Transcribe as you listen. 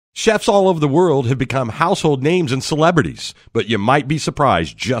Chefs all over the world have become household names and celebrities, but you might be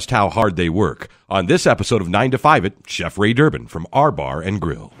surprised just how hard they work. On this episode of 9 to 5 It, Chef Ray Durbin from Our Bar and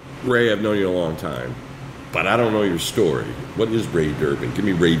Grill. Ray, I've known you a long time, but I don't know your story. What is Ray Durbin? Give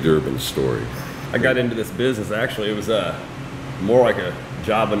me Ray Durbin's story. I got into this business, actually, it was more like a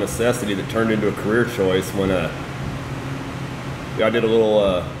job of necessity that turned into a career choice when I did a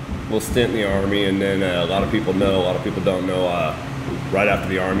little stint in the Army, and then a lot of people know, a lot of people don't know, right after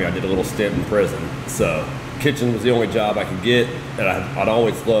the Army, I did a little stint in prison. So kitchen was the only job I could get, and I'd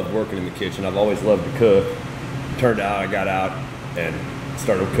always loved working in the kitchen. I've always loved to cook. Turned out I got out and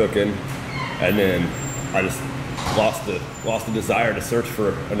started cooking, and then I just lost the desire to search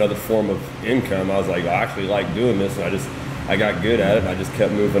for another form of income. I was like, I actually like doing this, and I got good at it. I just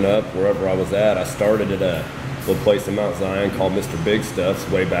kept moving up wherever I was at. I started at a little place in Mount Zion called Mr. Big Stuffs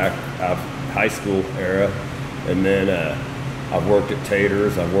way back out of high school era, and then I've worked at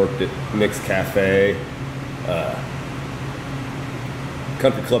Taters, I've worked at Nick's Cafe.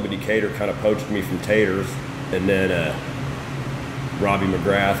 Country Club of Decatur kind of poached me from Taters, and then Robbie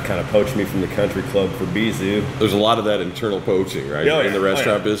McGrath kind of poached me from the Country Club for Bizu. There's a lot of that internal poaching, right? Oh, yeah. In the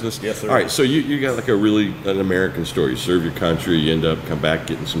restaurant business? Yes, sir. All right, so you got like an American story. You serve your country, you end up, come back,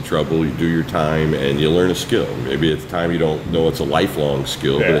 get in some trouble, you do your time, and you learn a skill. Maybe at the time you don't know it's a lifelong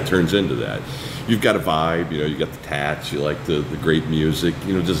skill, but it turns into that. You've got a vibe, you got the tats, you like the great music.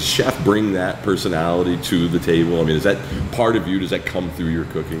 Does a chef bring that personality to the table? I mean, is that part of you? Does that come through your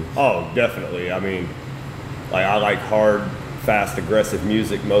cooking? Oh, definitely. I mean, I like hard, fast, aggressive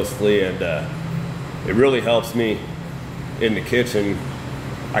music mostly, and it really helps me in the kitchen.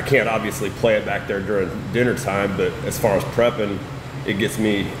 I can't obviously play it back there during dinner time, but as far as prepping, it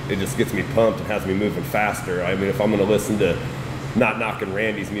just gets me pumped and has me moving faster. I mean, if I'm going to listen to not knocking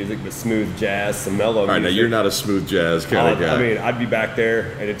Randy's music, but smooth jazz, some mellow music. All right, now you're not a smooth jazz kind of guy. I mean, I'd be back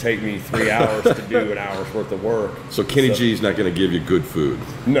there, and it'd take me 3 hours to do an hour's worth of work. So Kenny G's not going to give you good food?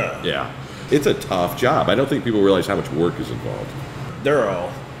 No. Yeah. It's a tough job. I don't think people realize how much work is involved. There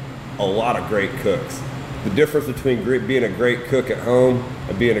are a lot of great cooks. The difference between being a great cook at home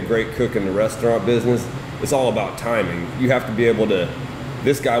and being a great cook in the restaurant business, it's all about timing. You have to be able to,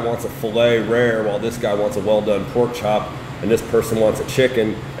 this guy wants a filet rare while this guy wants a well-done pork chop, and this person wants a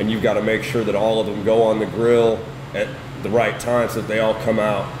chicken, and you've got to make sure that all of them go on the grill at the right time so that they all come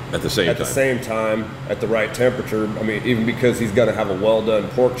out at the same time at the right temperature. I mean, even because he's going to have a well-done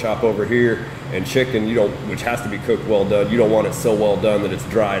pork chop over here and chicken, which has to be cooked well done. You don't want it so well done that it's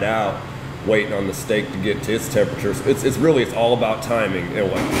dried out, waiting on the steak to get to its temperatures. It's all about timing.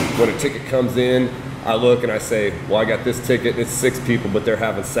 When a ticket comes in, I look and I say, well, I got this ticket, it's 6 people, but they're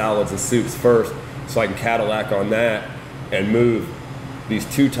having salads and soups first, so I can Cadillac on that and move these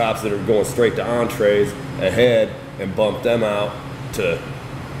 2 tops that are going straight to entrees ahead and bump them out to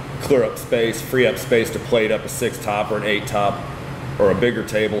clear up space, free up space to plate up a 6 top or an 8 top or a bigger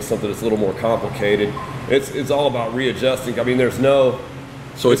table, something that's a little more complicated. It's all about readjusting. I mean, there's no...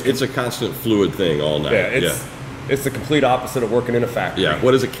 So it's a constant fluid thing all night. Yeah, it's the complete opposite of working in a factory. Yeah,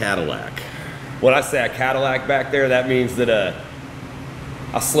 what is a Cadillac? When I say a Cadillac back there, that means that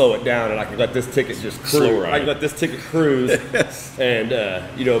I slow it down and I can let this ticket just cruise. I can let this ticket cruise and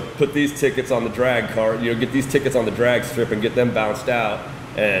put these tickets on the drag cart. Get these tickets on the drag strip and get them bounced out,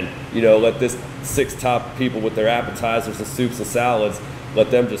 and let this 6 top people with their appetizers and soups and salads, let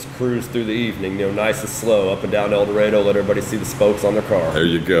them just cruise through the evening. Nice and slow up and down El Dorado. Let everybody see the spokes on their car. There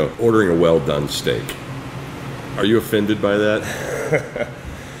you go. Ordering a well done steak. Are you offended by that?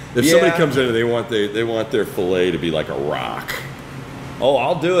 If somebody comes in and they want their filet to be like a rock. Oh,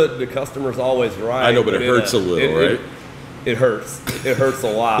 I'll do it. The customer's always right. I know, but it hurts a little, right? It hurts. It hurts a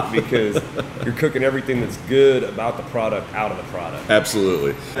lot because you're cooking everything that's good about the product out of the product.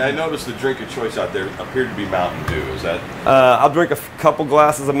 Absolutely. I noticed the drink of choice out there appeared to be Mountain Dew. Is that? I'll drink a couple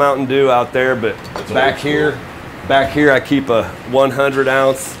glasses of Mountain Dew out there, but back here I keep a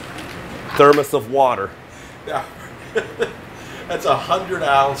 100-ounce thermos of water. Yeah. That's a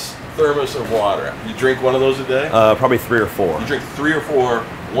 100-ounce thermos of water. You drink one of those a day? Probably 3 or 4. You drink 3 or 4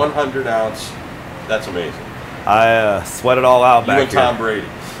 100-ounce. That's amazing. I sweat it all out back here. You and Tom Brady.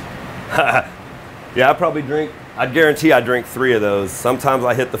 Yeah, I'd guarantee I drink 3 of those. Sometimes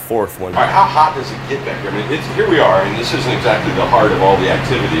I hit the 4th one. All right, how hot does it get back here? I mean, here we are, and this isn't exactly the heart of all the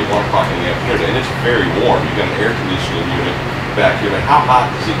activity at 1 o'clock in the afternoon, and it's very warm. You've got an air conditioning unit back here. Like, how hot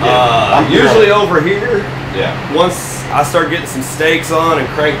does it get? Usually over here, yeah. Once I start getting some steaks on and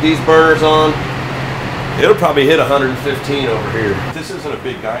crank these burners on, it'll probably hit 115 over here. This isn't a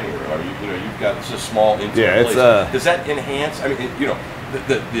big dining room. You've got this is a small intimate place. Does that enhance? I mean,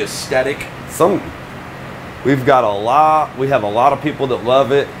 the aesthetic. We have a lot of people that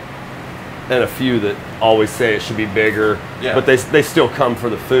love it. and a few that always say it should be bigger, but they still come for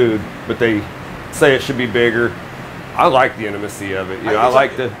the food, but they say it should be bigger. I like the intimacy of it. You know,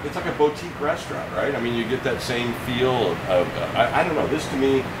 it's like a boutique restaurant, right? I mean, you get that same feel of I don't know. This to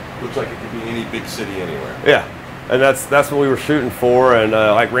me looks like it could be any big city anywhere. Yeah, and that's what we were shooting for. And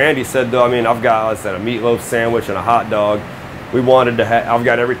like Randy said, though, I mean, I've got, like I said, a meatloaf sandwich and a hot dog. We wanted to have. I've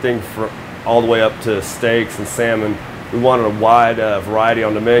got everything from all the way up to steaks and salmon. We wanted a wide variety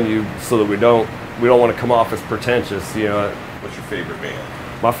on the menu so that we don't want to come off as pretentious. You know. What's your favorite band?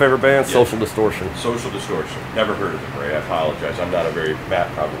 My favorite band, Social Distortion. Social Distortion. Never heard of them, Ray. I apologize. I'm not a very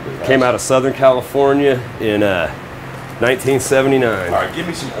Matt probably. Came out of Southern California in 1979. All right, give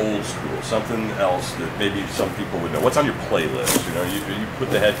me some old school, something else that maybe some people would know. What's on your playlist? You know, you put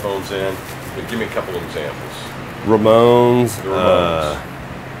the headphones in. But give me a couple of examples. Ramones. The Ramones.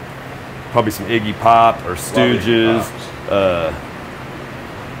 Probably some Iggy Pop or Stooges.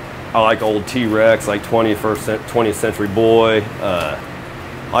 I like old T-Rex, like 20th Century Boy.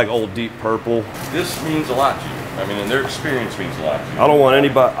 I like old Deep Purple. This means a lot to you. I mean, and their experience means a lot to you. I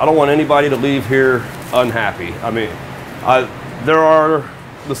don't want anybody to leave here unhappy. I mean, there are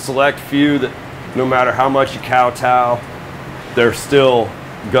the select few that no matter how much you kowtow, they're still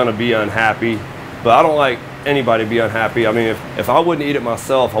gonna be unhappy. But I don't like anybody to be unhappy. I mean, if I wouldn't eat it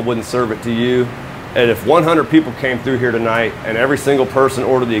myself, I wouldn't serve it to you. And if 100 people came through here tonight and every single person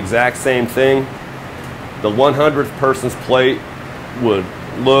ordered the exact same thing, the 100th person's plate would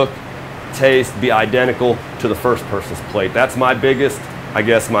look, taste, be identical to the first person's plate. That's my biggest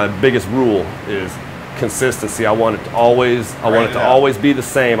rule is consistency. I want it to always be the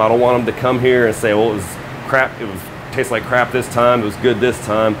same. I don't want them to come here and say, well, it was crap, tastes like crap this time, it was good this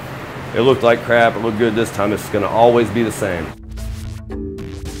time, it looked like crap, it looked good this time. It's gonna always be the same.